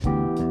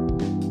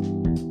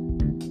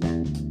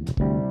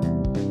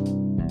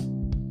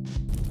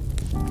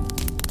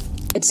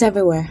It's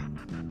everywhere.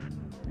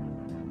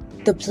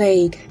 The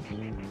plague.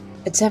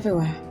 It's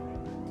everywhere.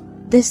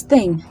 This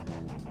thing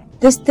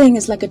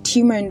is like a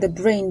tumor in the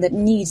brain that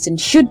needs and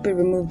should be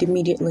removed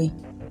immediately.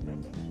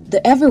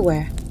 The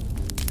everywhere.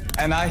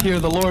 And I hear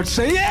the Lord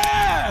say,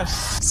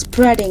 yes!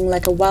 Spreading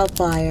like a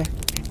wildfire.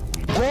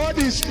 God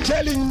is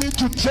telling me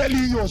to tell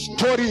you your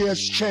story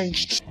has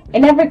changed.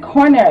 In every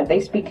corner, they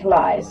speak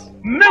lies.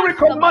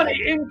 Miracle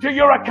money into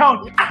your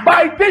account.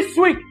 By this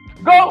week,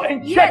 go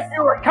and check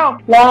your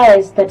account.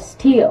 Lies that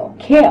steal,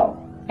 kill,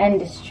 and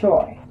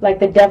destroy, like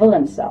the devil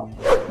himself.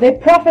 They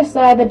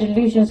prophesy the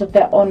delusions of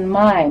their own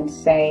minds,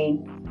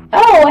 saying,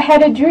 "Oh, I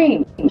had a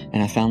dream."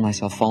 And I found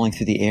myself falling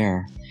through the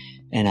air,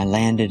 and I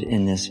landed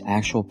in this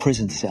actual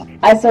prison cell.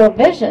 I saw a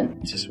vision.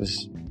 It just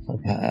was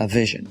a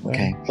vision,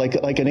 okay?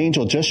 Like an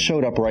angel just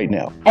showed up right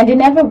now. And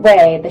in every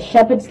way, the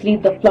shepherds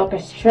lead the flock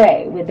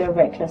astray with their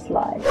reckless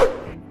lies.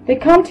 They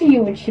come to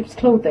you in sheep's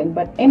clothing,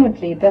 but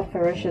inwardly they're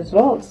ferocious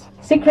wolves,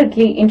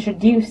 secretly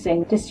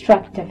introducing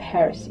destructive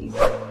heresies.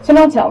 So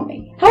now tell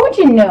me, how would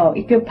you know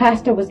if your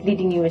pastor was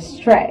leading you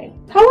astray?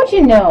 How would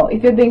you know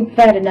if you're being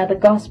fed another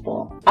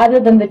gospel, other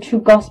than the true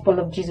gospel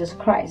of Jesus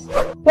Christ?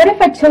 What if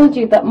I told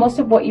you that most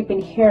of what you've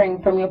been hearing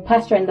from your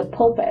pastor in the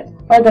pulpit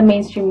or the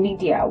mainstream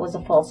media was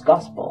a false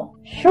gospel?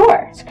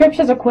 Sure,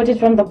 scriptures are quoted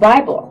from the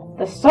Bible.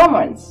 The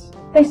sermons,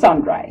 they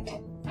sound right.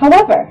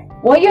 However,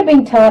 what you're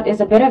being taught is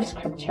a bit of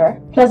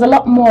scripture, plus a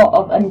lot more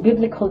of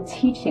unbiblical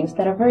teachings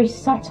that are very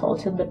subtle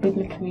to the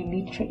biblically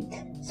literate.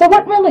 So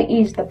what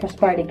really is the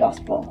prosperity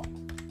gospel?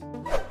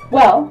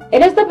 Well,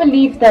 it is the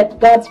belief that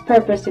God's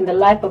purpose in the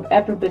life of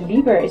every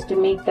believer is to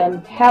make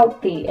them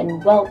healthy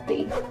and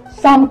wealthy.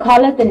 Some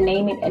call it the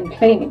name it and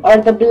claim it, or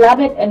the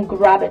beloved and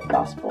grab it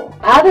gospel.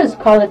 Others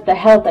call it the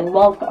health and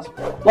wealth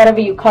gospel.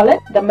 Whatever you call it,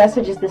 the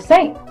message is the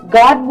same.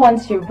 God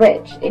wants you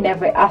rich in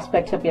every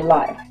aspect of your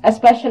life,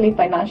 especially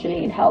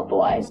financially and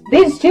health-wise.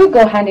 These two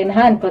go hand in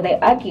hand, for they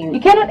argue. You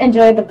cannot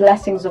enjoy the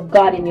blessings of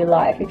God in your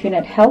life if you're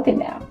not healthy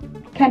now,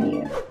 can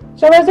you?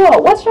 So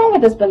Razul, what's wrong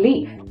with this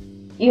belief?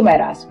 You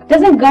might ask,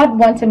 doesn't God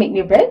want to make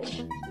me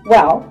rich?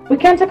 Well, we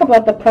can't talk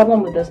about the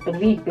problem with this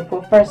belief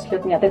before first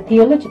looking at the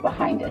theology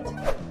behind it.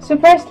 So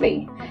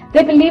firstly,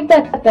 they believe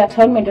that the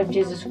atonement of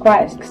Jesus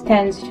Christ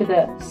extends to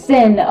the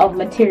sin of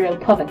material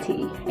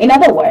poverty. In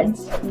other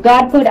words,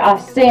 God put our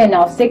sin,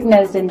 our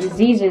sickness and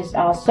diseases,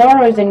 our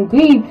sorrows and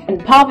grief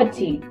and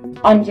poverty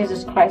on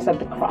Jesus Christ at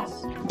the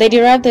cross. They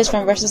derive this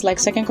from verses like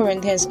 2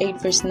 Corinthians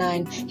 8 verse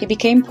 9. He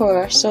became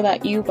poor so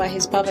that you by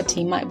his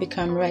poverty might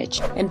become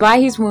rich, and by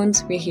his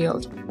wounds we're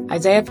healed.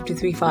 Isaiah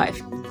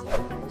 53:5.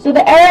 So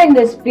the error in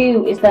this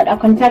view is that a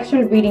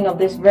contextual reading of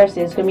this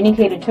verses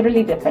communicate a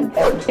totally different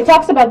thing. It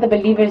talks about the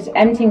believers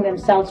emptying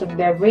themselves of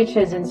their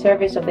riches in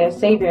service of their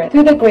Savior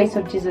through the grace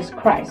of Jesus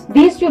Christ.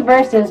 These two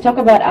verses talk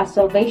about our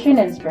salvation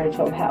and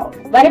spiritual health.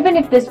 But even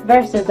if these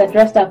verses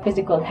address our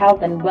physical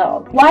health and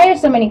wealth, why are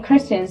so many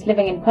Christians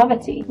living in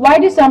poverty? Why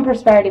do some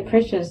prosperity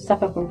preachers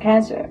suffer from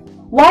cancer?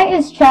 Why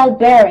is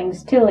childbearing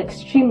still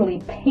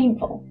extremely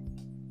painful,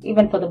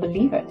 even for the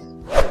believers?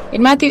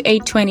 In Matthew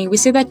 8:20, we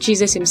see that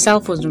Jesus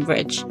himself wasn't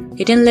rich.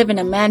 He didn't live in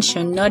a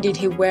mansion, nor did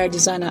he wear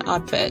designer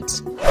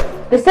outfits.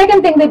 The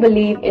second thing they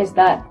believe is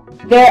that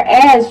they're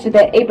heirs to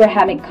the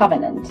Abrahamic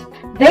covenant.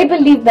 They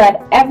believe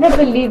that every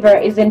believer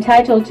is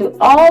entitled to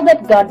all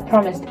that God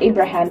promised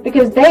Abraham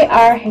because they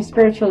are his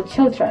spiritual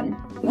children,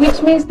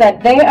 which means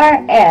that they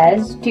are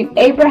heirs to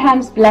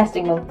Abraham's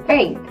blessing of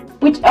faith,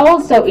 which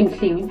also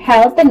include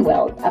health and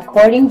wealth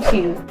according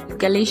to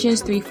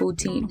Galatians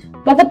 3:14.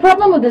 But the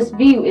problem with this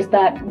view is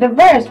that the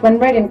verse, when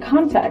read in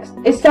context,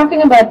 is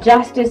talking about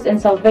justice and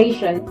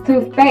salvation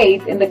through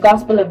faith in the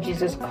gospel of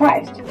Jesus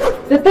Christ.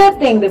 The third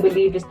thing they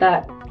believe is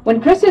that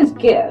when Christians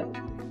give,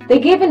 they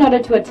give in order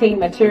to attain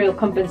material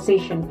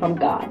compensation from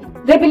God.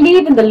 They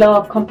believe in the law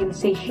of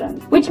compensation,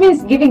 which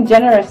means giving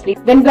generously,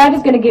 then God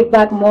is going to give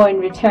back more in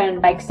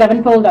return, like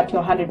sevenfold up to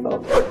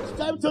 100-fold. It's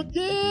time to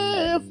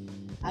give!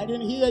 I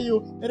didn't hear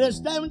you. It is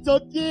time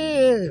to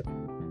give.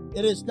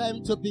 It is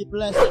time to be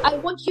blessed. I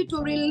want you to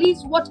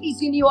release what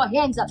is in your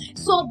hands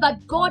so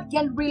that God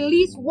can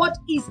release what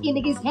is in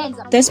his hands.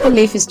 This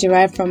belief is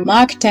derived from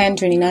Mark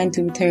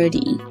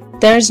 10:29-30.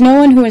 There is no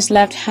one who has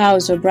left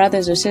house or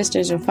brothers or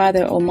sisters or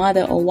father or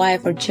mother or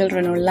wife or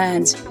children or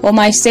lands for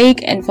my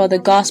sake and for the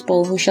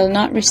gospel who shall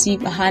not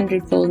receive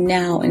 100-fold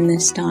now in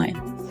this time.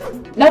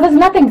 Now, there's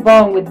nothing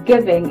wrong with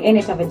giving in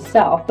it of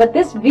itself, but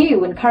this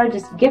view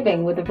encourages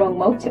giving with the wrong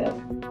motive.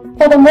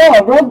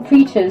 Furthermore, rogue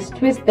preachers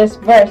twist this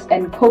verse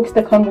and coax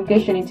the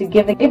congregation into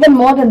giving even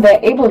more than they're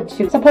able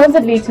to,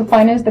 supposedly to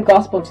finance the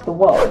gospel to the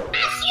world.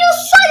 As you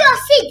sow your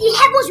seed, the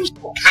heavens will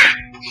shake.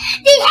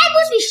 The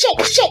heavens will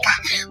shake.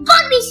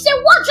 God will say,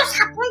 what just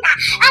happened?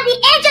 And the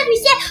angels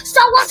will say,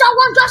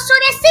 someone just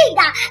sowed a seed.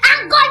 And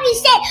God will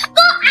say,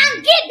 go and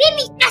give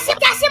me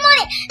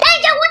testimony.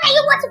 Angel, what are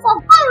you waiting for?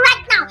 Go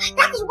right now.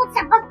 That is what's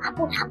about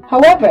to happen.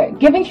 However,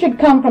 giving should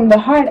come from the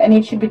heart and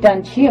it should be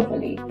done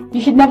cheerfully. You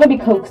should never be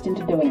coaxed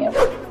into doing it.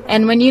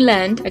 And when you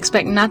lend,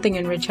 expect nothing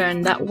in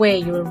return. That way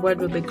your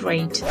reward will be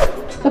great.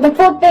 So the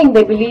fourth thing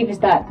they believe is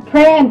that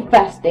prayer and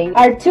fasting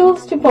are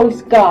tools to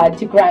force God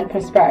to grant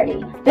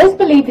prosperity. This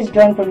belief is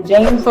drawn from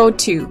James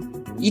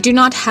 4:2. You do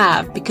not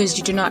have because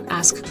you do not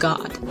ask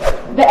God.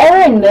 The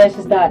error in this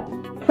is that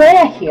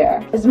prayer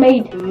here is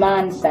made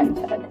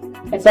man-centered.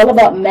 It's all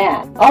about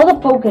man. All the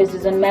focus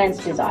is on man's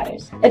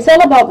desires. It's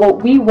all about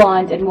what we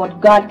want and what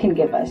God can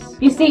give us.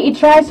 You see, it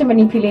tries to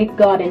manipulate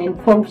God and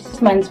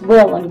impose man's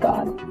will on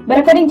God. But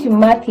according to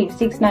Matthew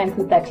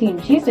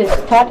 6:9-13, Jesus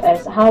taught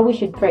us how we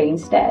should pray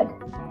instead.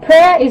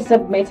 Prayer is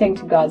submitting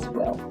to God's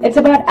will. It's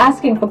about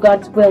asking for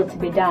God's will to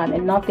be done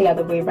and not the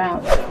other way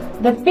around.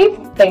 The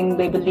fifth thing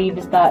they believe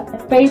is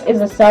that faith is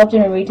a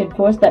self-generated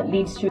force that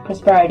leads to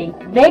prosperity.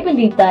 They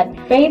believe that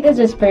faith is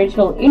a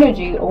spiritual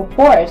energy or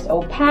force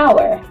or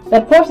power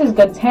that forces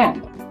God's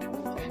hand.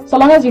 So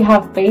long as you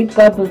have faith,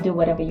 God will do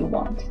whatever you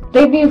want.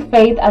 They view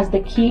faith as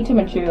the key to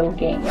material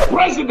gain.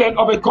 President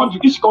of a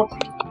country, each country,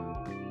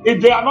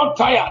 if they are not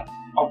tired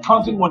of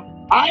counting money,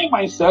 I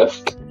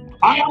myself,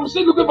 I am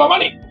still looking for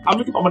money. I'm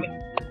looking for money.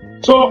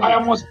 So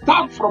I must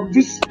start from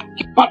this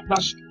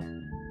partnership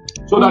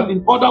so that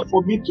in order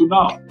for me to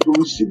now to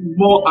receive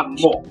more and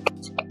more,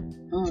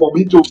 for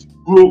me to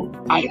grow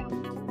higher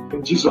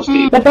in Jesus'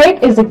 name. The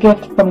faith is a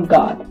gift from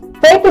God.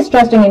 Faith is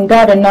trusting in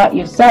God and not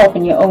yourself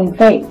and your own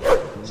faith.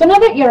 So now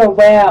that you're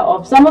aware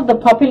of some of the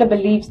popular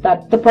beliefs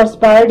that the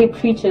prosperity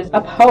preachers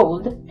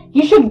uphold,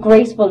 you should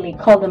gracefully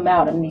call them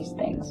out on these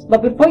things.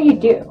 But before you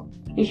do,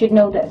 you should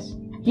know this.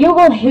 You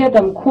will hear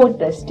them quote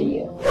this to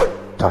you.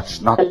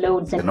 Touch not the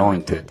Lord's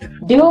anointed.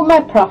 Do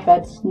my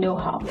prophets no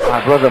harm.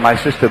 My brother, my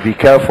sister, be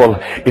careful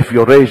if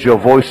you raise your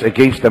voice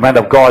against the man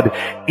of God.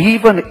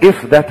 Even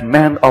if that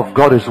man of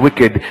God is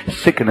wicked,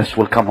 sickness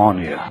will come on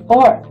you.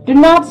 Or, do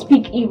not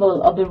speak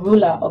evil of the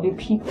ruler of your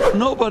people.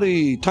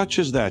 Nobody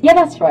touches that. Yeah,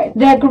 that's right.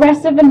 The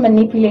aggressive and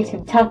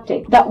manipulative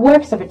tactic that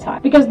works every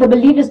time because the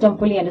believers don't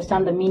fully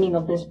understand the meaning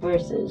of these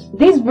verses.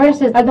 These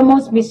verses are the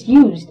most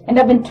misused and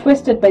have been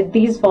twisted by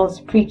these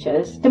false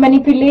preachers to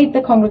manipulate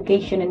the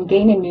congregation and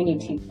gain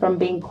immunity from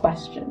being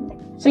questioned.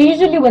 So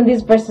usually when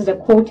these verses are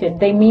quoted,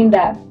 they mean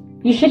that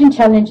you shouldn't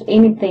challenge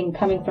anything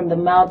coming from the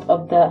mouth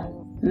of the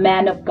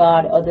man of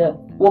God or the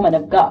woman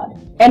of God.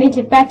 And it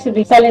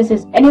effectively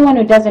silences anyone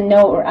who doesn't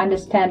know or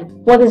understand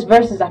what these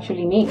verses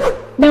actually mean.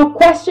 Now,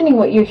 questioning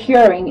what you're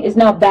hearing is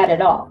not bad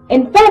at all.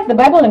 In fact, the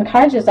Bible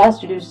encourages us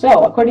to do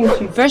so, according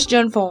to 1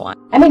 John 4:1.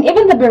 I mean,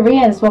 even the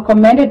Bereans were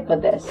commended for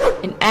this.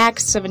 In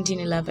Acts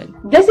 17:11.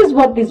 This is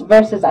what these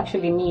verses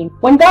actually mean.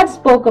 When God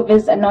spoke of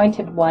his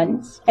anointed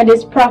ones and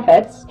his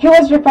prophets, he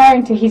was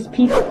referring to his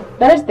people,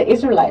 that is the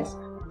Israelites,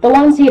 the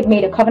ones he had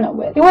made a covenant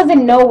with. He was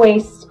in no way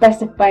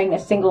specifying a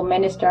single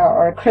minister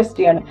or a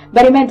Christian,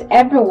 but he meant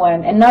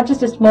everyone and not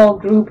just a small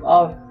group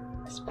of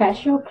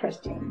special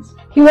Christians.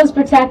 He was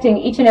protecting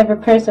each and every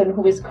person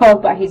who is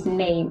called by his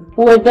name,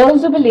 who are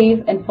those who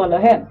believe and follow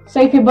him.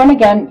 So if you're born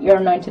again, you're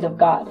anointed of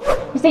God.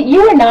 You see,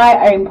 you and I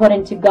are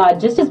important to God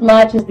just as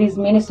much as these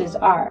ministers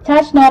are.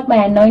 Touch not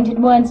my anointed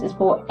ones is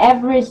for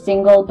every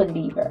single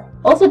believer.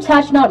 Also,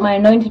 touch not my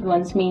anointed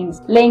ones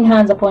means laying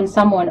hands upon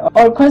someone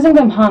or causing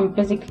them harm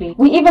physically.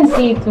 We even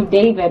see it through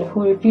David,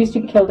 who refused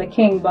to kill the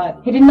king, but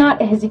he did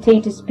not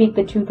hesitate to speak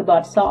the truth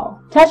about Saul.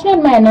 Touch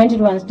not my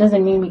anointed ones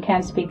doesn't mean we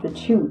can't speak the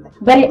truth,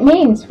 but it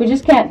means we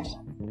just can't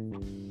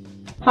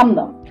harm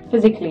them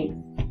physically,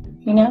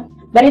 you know?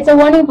 But it's a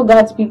warning for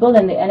God's people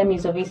and the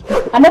enemies of his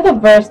people. Another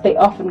verse they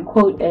often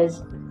quote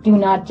is, do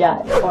not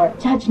judge, or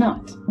judge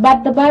not.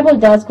 But the Bible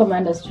does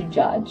command us to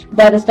judge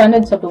by the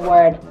standards of the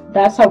word.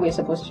 That's how we're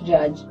supposed to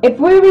judge. If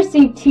we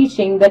receive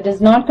teaching that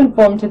does not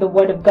conform to the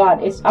word of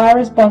God, it's our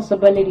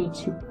responsibility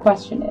to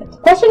question it.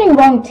 Questioning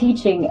wrong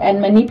teaching and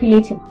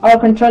manipulating or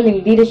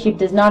controlling leadership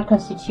does not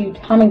constitute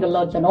harming the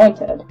Lord's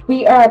anointed.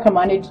 We are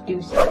commanded to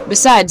do so.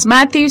 Besides,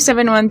 Matthew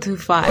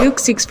 7:1-5, Luke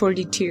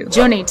 6:42,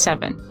 John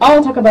 8:7.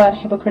 I'll talk about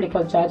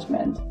hypocritical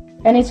judgment.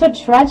 And it's so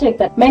tragic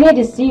that many are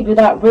deceived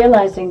without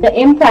realizing the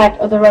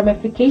impact or the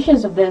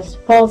ramifications of this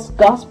false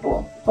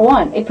gospel. For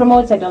one, it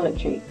promotes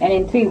idolatry, and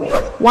in 3 ways.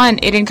 1.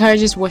 It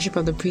encourages worship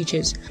of the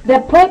preachers. They're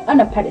put on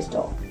a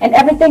pedestal, and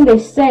everything they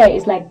say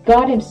is like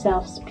God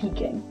himself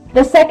speaking.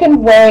 The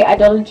second way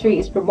idolatry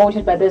is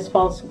promoted by this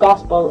false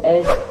gospel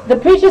is the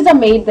preachers are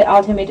made the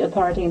ultimate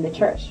authority in the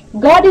church.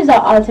 God is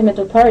our ultimate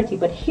authority,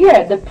 but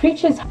here the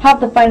preachers have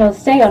the final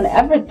say on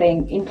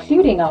everything,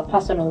 including our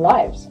personal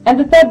lives. And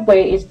the third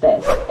way is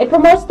this. It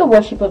promotes the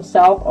worship of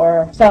self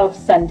or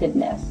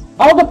self-centeredness.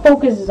 All the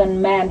focus is on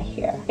man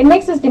here. It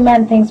makes us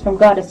demand things from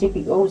God as if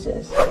he owes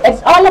us.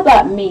 It's all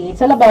about me.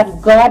 It's all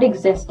about God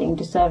existing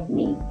to serve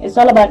me. It's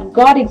all about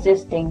God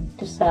existing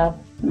to serve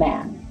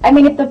man. I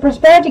mean, if the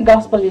prosperity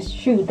gospel is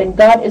true, then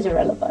God is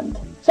irrelevant.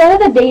 So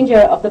another danger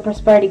of the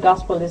prosperity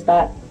gospel is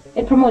that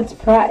it promotes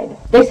pride.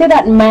 They say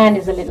that man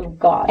is a little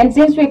God. And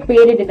since we're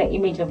created in the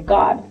image of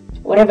God,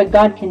 whatever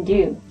God can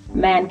do,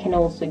 man can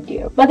also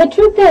do. But the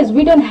truth is,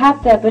 we don't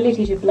have the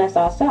ability to bless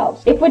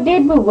ourselves. If we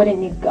did, we wouldn't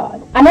need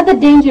God. Another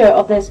danger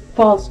of this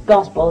false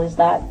gospel is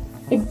that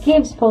it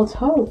gives false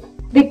hope.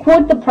 They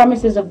quote the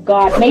promises of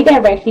God made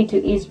directly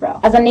to Israel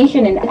as a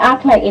nation and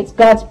act like it's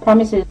God's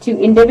promises to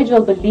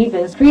individual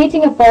believers,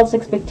 creating a false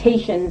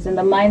expectations in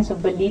the minds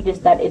of believers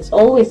that it's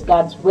always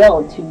God's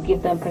will to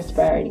give them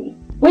prosperity,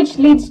 which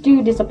leads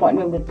to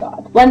disappointment with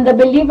God. When the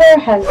believer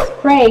has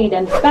prayed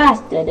and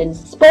fasted and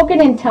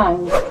spoken in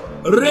tongues,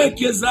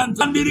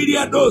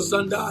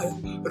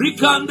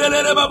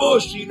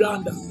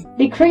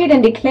 decreed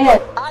and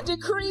declared, I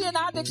decree and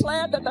I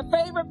declare that the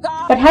favor of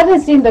God, but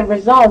hasn't seen the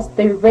results,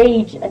 they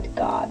rage at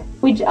God,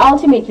 which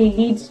ultimately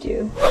leads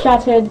to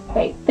shattered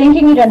faith,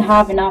 thinking you don't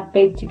have enough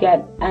faith to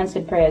get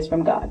answered prayers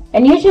from God.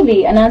 And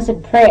usually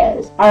unanswered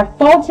prayers are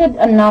faulted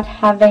on not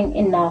having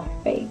enough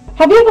faith.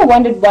 Have you ever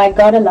wondered why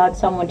God allowed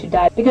someone to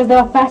die because they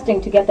were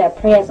fasting to get their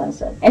prayers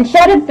answered? And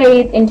shattered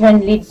faith in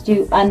turn leads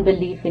to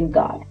unbelief in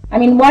God. I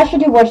mean, why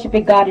should you worship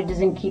a God who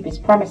doesn't keep his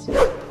promises?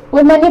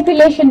 With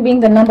manipulation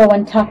being the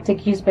 #1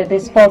 tactic used by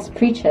these false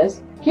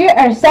preachers, here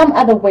are some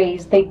other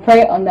ways they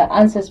prey on the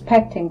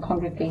unsuspecting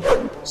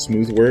congregation.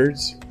 Smooth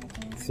words,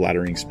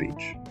 flattering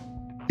speech.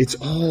 It's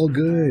all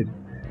good.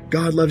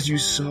 God loves you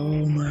so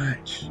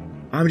much.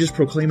 I'm just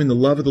proclaiming the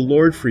love of the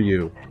Lord for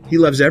you. He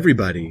loves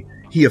everybody.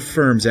 He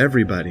affirms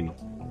everybody.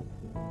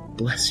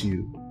 Bless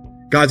you.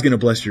 God's going to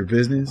bless your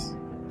business.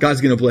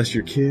 God's going to bless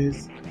your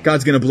kids.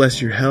 God's going to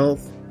bless your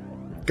health.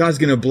 God's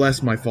going to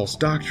bless my false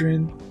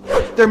doctrine.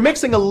 They're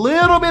mixing a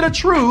little bit of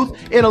truth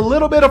and a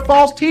little bit of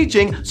false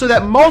teaching so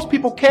that most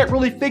people can't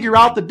really figure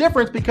out the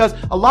difference, because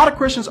a lot of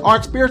Christians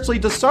aren't spiritually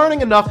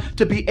discerning enough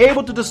to be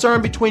able to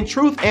discern between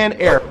truth and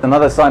error.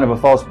 Another sign of a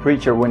false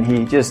preacher when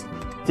he just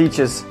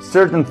teaches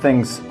certain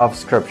things of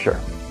Scripture.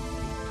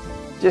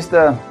 Just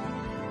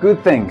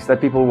good things that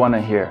people want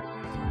to hear.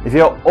 If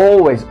you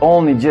always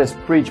only just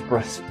preach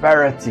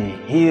prosperity,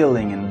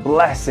 healing, and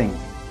blessing,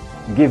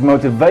 give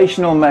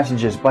motivational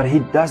messages, but he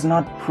does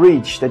not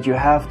preach that you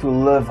have to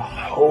live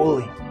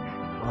holy,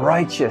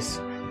 righteous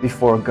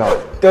before God.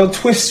 They'll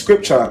twist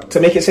scripture to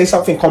make it say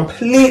something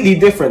completely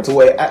different to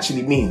what it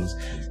actually means,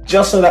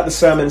 just so that the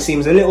sermon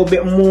seems a little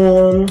bit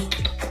more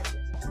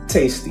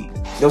tasty.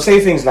 They'll say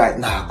things like,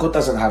 nah, God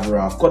doesn't have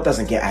wrath, God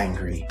doesn't get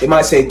angry. They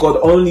might say, God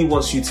only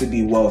wants you to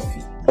be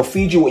wealthy. They'll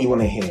feed you what you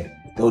want to hear.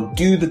 They'll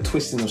do the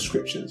twisting of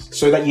scriptures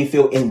so that you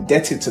feel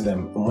indebted to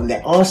them. And when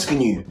they're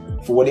asking you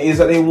for what it is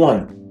that they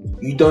want,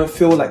 you don't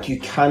feel like you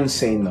can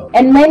say no.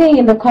 And many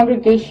in the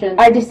congregation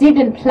are deceived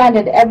and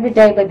planted every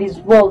day by these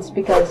wolves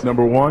because...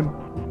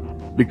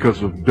 #1,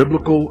 because of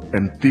biblical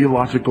and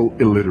theological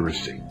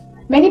illiteracy.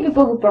 Many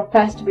people who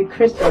profess to be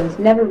Christians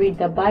never read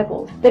the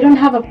Bible. They don't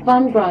have a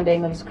firm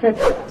grounding of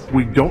scripture.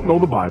 We don't know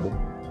the Bible.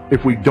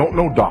 If we don't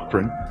know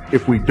doctrine,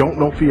 if we don't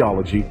know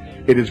theology,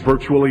 it is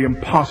virtually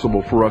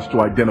impossible for us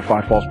to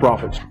identify false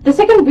prophets. The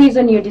second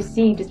reason you're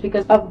deceived is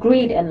because of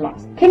greed and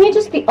lust. Can you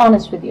just be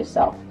honest with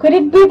yourself? Could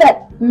it be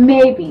that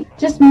maybe,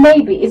 just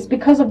maybe, it's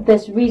because of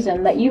this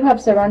reason that you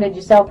have surrounded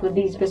yourself with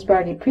these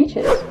prosperity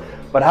preachers?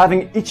 But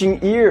having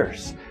itching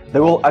ears, they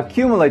will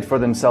accumulate for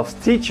themselves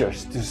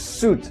teachers to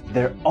suit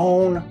their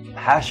own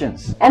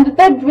passions. And the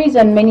third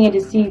reason many are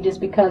deceived is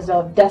because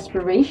of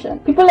desperation.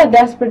 People are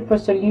desperate for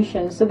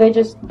solutions, so they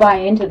just buy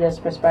into this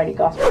prosperity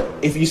gospel.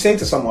 If you say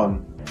to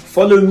someone,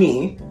 follow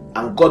me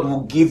and God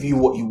will give you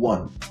what you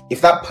want,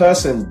 if that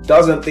person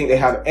doesn't think they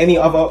have any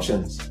other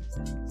options,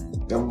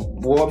 then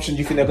what option do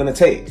you think they're going to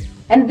take?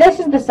 And this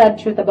is the sad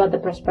truth about the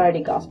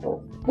prosperity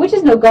gospel, which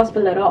is no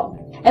gospel at all.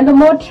 And the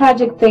more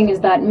tragic thing is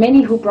that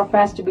many who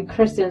profess to be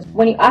Christians,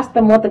 when you ask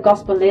them what the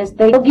gospel is,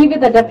 they'll give you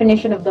the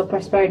definition of the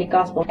prosperity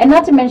gospel. And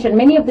not to mention,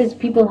 many of these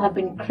people have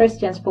been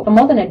Christians for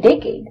more than a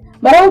decade.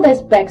 But all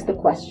this begs the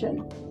question,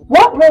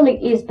 what really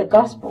is the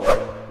gospel?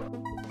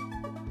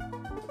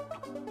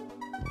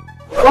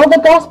 Well,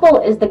 the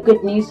gospel is the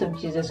good news of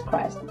Jesus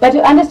Christ. But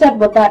to understand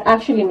what that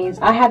actually means,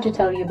 I have to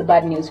tell you the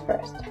bad news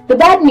first. The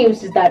bad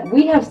news is that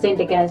we have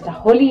sinned against a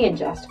holy and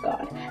just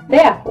God.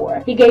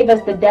 Therefore, He gave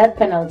us the death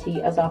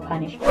penalty as our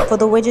punishment. For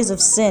the wages of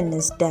sin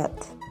is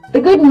death.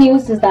 The good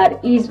news is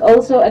that He is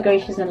also a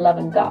gracious and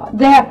loving God.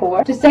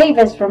 Therefore, to save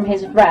us from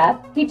His wrath,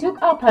 He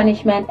took our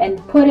punishment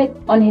and put it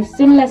on His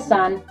sinless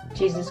Son,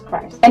 Jesus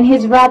Christ. And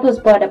His wrath was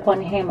brought upon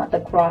Him at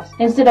the cross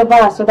instead of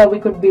us, so that we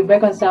could be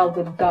reconciled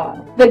with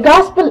God. The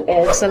gospel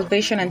is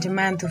salvation unto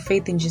man through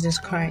faith in Jesus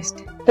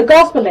Christ. The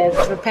gospel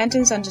is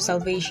repentance unto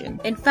salvation.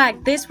 In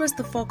fact, this was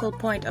the focal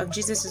point of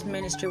Jesus'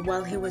 ministry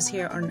while He was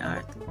here on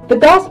earth. The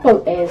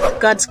gospel is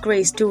God's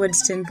grace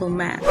towards sinful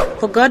man.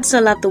 For God so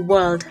loved the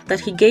world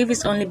that He gave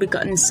His only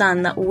begotten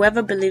Son, that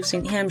whoever believes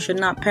in Him should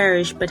not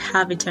perish but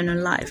have eternal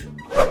life.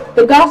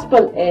 The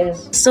gospel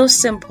is so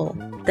simple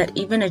that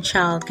even a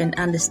child can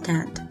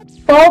understand.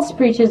 False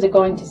preachers are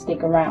going to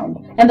stick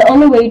around, and the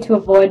only way to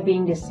avoid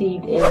being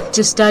deceived is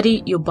to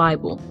study your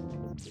Bible.